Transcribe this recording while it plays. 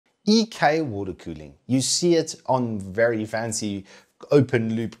EK water cooling. You see it on very fancy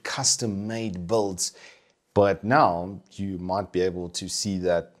open loop custom made builds, but now you might be able to see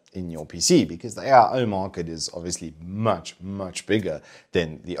that in your PC because the AIO market is obviously much bigger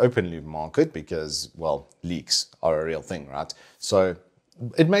than the open loop market because, well, leaks are a real thing, right? So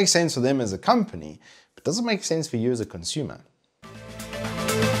it makes sense for them as a company, but doesn't make sense for you as a consumer.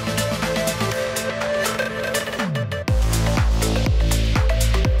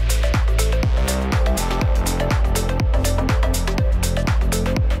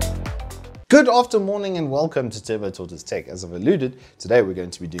 Good afternoon, morning, and welcome to Turbo Tortoise Tech. As I've alluded, today we're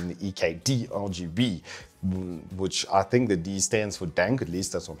going to be doing the EK D-RGB, which I think the D stands for dank, at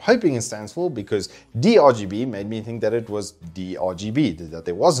least that's what I'm hoping it stands for, because D-RGB made me think that it was D-RGB, that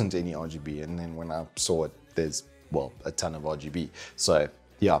there wasn't any RGB, and then when I saw it, there's, well, a ton of RGB. So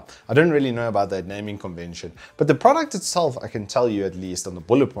yeah, I don't really know about that naming convention, but the product itself, I can tell you at least on the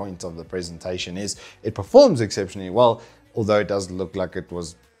bullet point of the presentation, is it performs exceptionally well, although it does look like it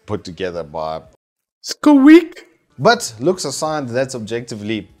was put together by Squeak. But looks aside, that's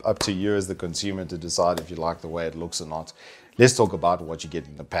objectively up to you as the consumer to decide if you like the way it looks or not. Let's talk about what you get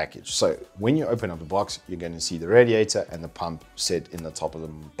in the package. So when you open up the box, you're going to see the radiator and the pump set in the top of the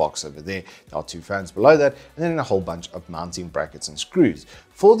box over there. There are two fans below that, and then a whole bunch of mounting brackets and screws.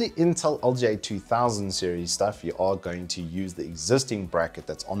 For the Intel LJ2000 series stuff, you are going to use the existing bracket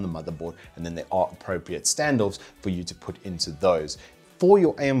that's on the motherboard, and then there are appropriate standoffs for you to put into those. For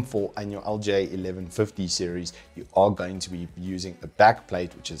your AM4 and your LJ1150 series, you are going to be using a back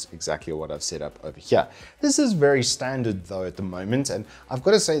plate, which is exactly what I've set up over here. This is very standard though at the moment, and I've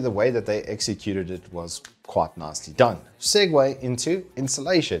got to say the way that they executed it was quite nicely done. Segue into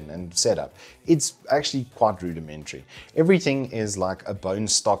installation and setup. It's actually quite rudimentary. Everything is like a bone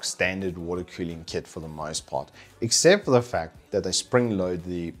stock standard water cooling kit for the most part, except for the fact that they spring load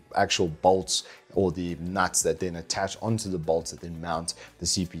the actual bolts or the nuts that then attach onto the bolts that then mount the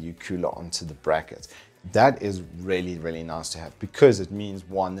CPU cooler onto the bracket. That is really nice to have, because it means,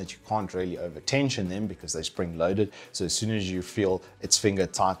 one, that you can't really over tension them because they spring loaded. So as soon as you feel it's finger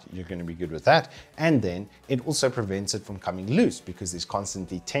tight, you're going to be good with that. And then it also prevents it from coming loose because there's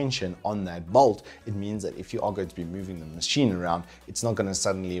constantly tension on that bolt. It means that if you are going to be moving the machine around, it's not going to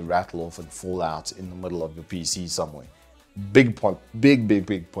suddenly rattle off and fall out in the middle of your PC somewhere. Big point,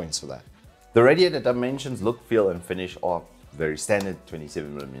 big points for that. The radiator dimensions, look, feel and finish are very standard,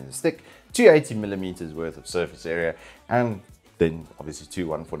 27mm thick, 280mm worth of surface area, and then obviously two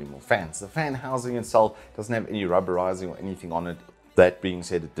 140mm fans. The fan housing itself doesn't have any rubberizing or anything on it. That being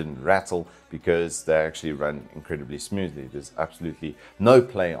said, it didn't rattle because they actually run incredibly smoothly. There's absolutely no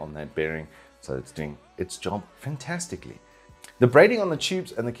play on that bearing, so it's doing its job fantastically. The braiding on the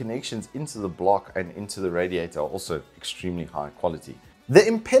tubes and the connections into the block and into the radiator are also extremely high quality. The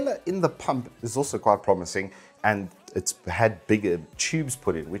impeller in the pump is also quite promising, and it's had bigger tubes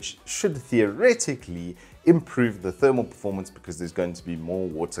put in, which should theoretically improve the thermal performance because there's going to be more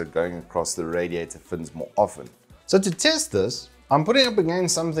water going across the radiator fins more often. So to test this, I'm putting up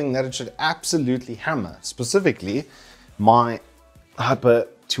against something that it should absolutely hammer, specifically my Hyper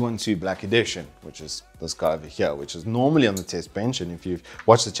 212 Black Edition, which is this guy over here, which is normally on the test bench. And if you've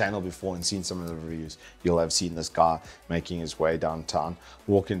watched the channel before and seen some of the reviews, you'll have seen this guy making his way downtown,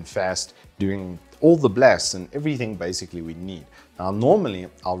 walking fast, doing all the blasts and everything basically we need. Now, normally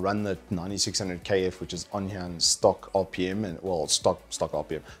I'll run the 9600 KF, which is on here in stock RPM, and well, stock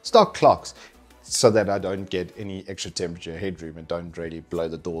RPM, stock clocks, so that I don't get any extra temperature headroom and don't really blow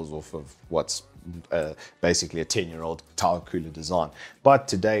the doors off of what's basically a 10-year-old tower cooler design. But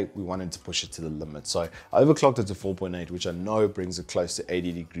today we wanted to push it to the limit. So I overclocked it to 4.8, which I know brings it close to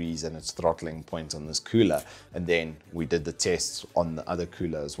 80 degrees and its throttling point on this cooler. And then we did the tests on the other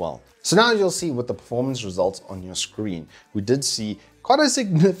cooler as well. So now you'll see what the performance results on your screen. We did see quite a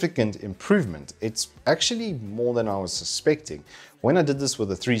significant improvement. It's actually more than I was suspecting. When I did this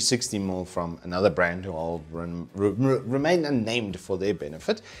with a 360mm from another brand who I'll remain unnamed for their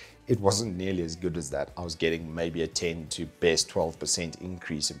benefit, it wasn't nearly as good as that. I was getting maybe a 10 to best 12%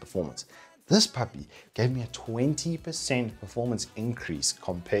 increase in performance. This puppy gave me a 20% performance increase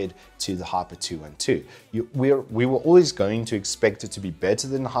compared to the Hyper 212. We were always going to expect it to be better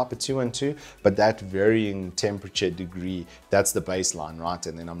than the Hyper 212, but that varying temperature degree, that's the baseline, right?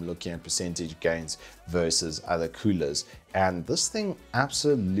 And then I'm looking at percentage gains versus other coolers. And this thing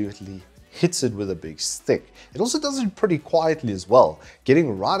absolutely hits it with a big stick. It also does it pretty quietly as well,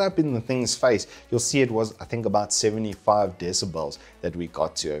 getting right up in the thing's face. You'll see it was, I think, about 75 decibels that we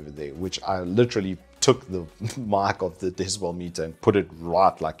got to over there, which I literally took the mark of the decibel meter and put it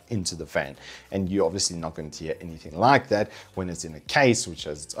right like into the fan. And you're obviously not going to hear anything like that when it's in a case which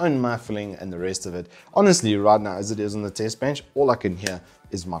has its own muffling and the rest of it. Honestly, right now as it is on the test bench, all I can hear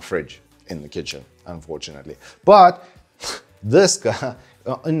is my fridge in the kitchen, unfortunately. But this guy,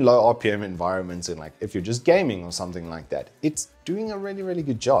 in low RPM environments, and like if you're just gaming or something like that, it's doing a really, really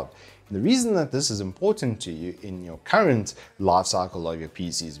good job. And the reason that this is important to you in your current life cycle of your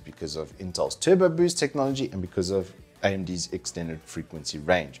PC is because of Intel's Turbo Boost technology and because of AMD's extended frequency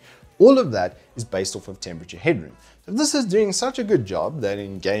range. All of that is based off of temperature headroom. So this is doing such a good job that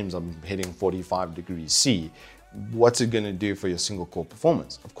in games I'm hitting 45 degrees C. What's it going to do for your single core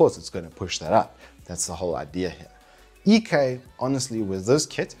performance? Of course, it's going to push that up. That's the whole idea here. EK, honestly, with this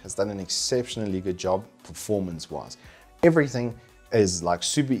kit, has done an exceptionally good job performance-wise. Everything is like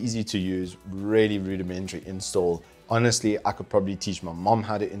super easy to use, really rudimentary install. Honestly, I could probably teach my mom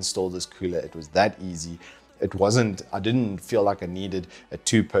how to install this cooler. It was that easy. I didn't feel like I needed a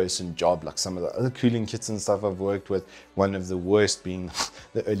two-person job like some of the other cooling kits and stuff I've worked with. One of the worst being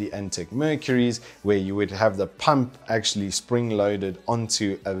the early Antec Mercuries, where you would have the pump actually spring-loaded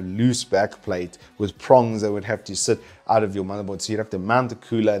onto a loose back plate with prongs that would have to sit out of your motherboard. So you'd have to mount the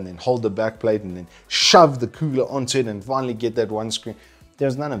cooler and then hold the back plate and then shove the cooler onto it and finally get that one screen.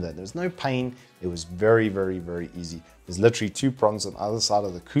 There's none of that. There's no pain. It was very, very, very easy. There's literally two prongs on either side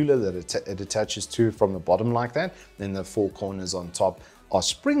of the cooler that it attaches to from the bottom like that. Then the four corners on top are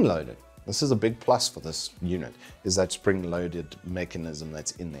spring loaded. This is a big plus for this unit, is that spring loaded mechanism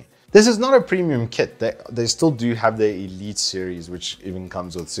that's in there. This is not a premium kit. They still do have their Elite series, which even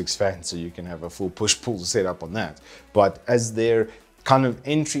comes with 6 fans, so you can have a full push-pull setup on that. But as their kind of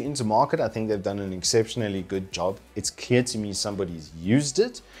entry into market, I think they've done an exceptionally good job. It's clear to me somebody's used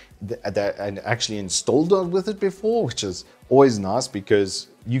it and actually installed it with it before, which is always nice because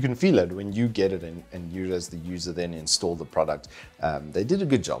you can feel it when you get it and you as the user then install the product. They did a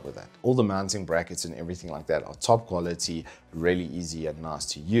good job with that. All the mounting brackets and everything like that are top quality, really easy and nice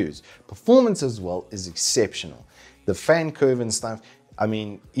to use. Performance as well is exceptional. The fan curve and stuff, I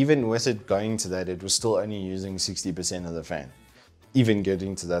mean, even with it going to that, it was still only using 60% of the fan, even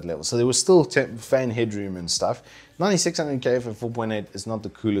getting to that level. So there was still fan headroom and stuff. 9600K for 4.8 is not the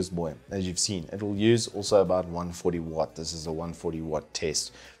coolest boy, as you've seen. It will use also about 140 watt. This is a 140 watt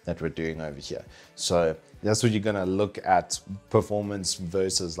test that we're doing over here. So that's what you're gonna look at, performance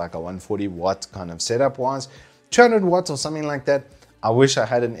versus like a 140 watt kind of setup wise. 200 watts or something like that. I wish I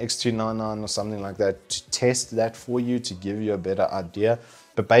had an X299 or something like that to test that for you, to give you a better idea.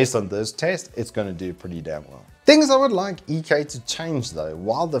 But based on this test, it's gonna do pretty damn well. Things I would like EK to change though,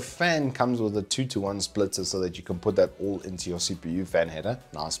 while the fan comes with a 2-to-1 splitter so that you can put that all into your CPU fan header,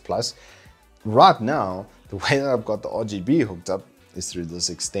 nice plus. Right now, the way that I've got the RGB hooked up is through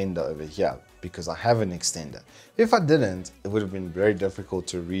this extender over here, because I have an extender. If I didn't, it would have been very difficult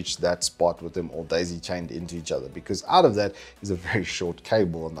to reach that spot with them all daisy chained into each other, because out of that is a very short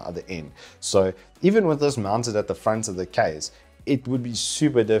cable on the other end. So even with this mounted at the front of the case, it would be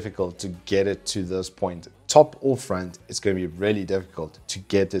super difficult to get it to this point. Top or front, it's going to be really difficult to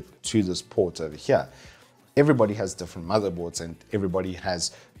get it to this port over here. Everybody has different motherboards and everybody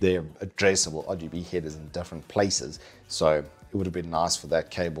has their addressable RGB headers in different places. So it would have been nice for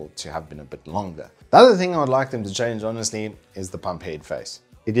that cable to have been a bit longer. The other thing I would like them to change, honestly, is the pump head face.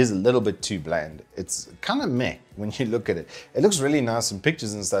 It is a little bit too bland. It's kind of meh when you look at it. It looks really nice in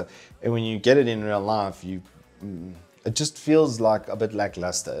pictures and stuff. And when you get it in real life, it just feels like a bit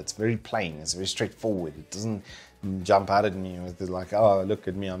lackluster. It's very plain, it's very straightforward. It doesn't jump out at me with like, oh, look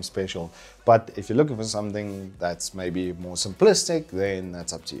at me, I'm special. But if you're looking for something that's maybe more simplistic, then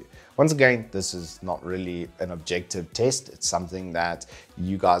that's up to you. Once again, this is not really an objective test. It's something that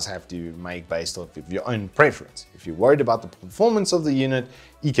you guys have to make based off of your own preference. If you're worried about the performance of the unit,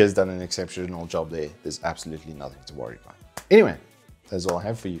 EK has done an exceptional job there. There's absolutely nothing to worry about. Anyway, that's all I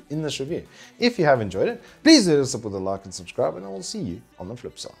have for you in this review. If you have enjoyed it, please hit us up with a like and subscribe, and I will see you on the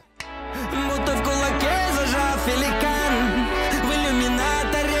flip side.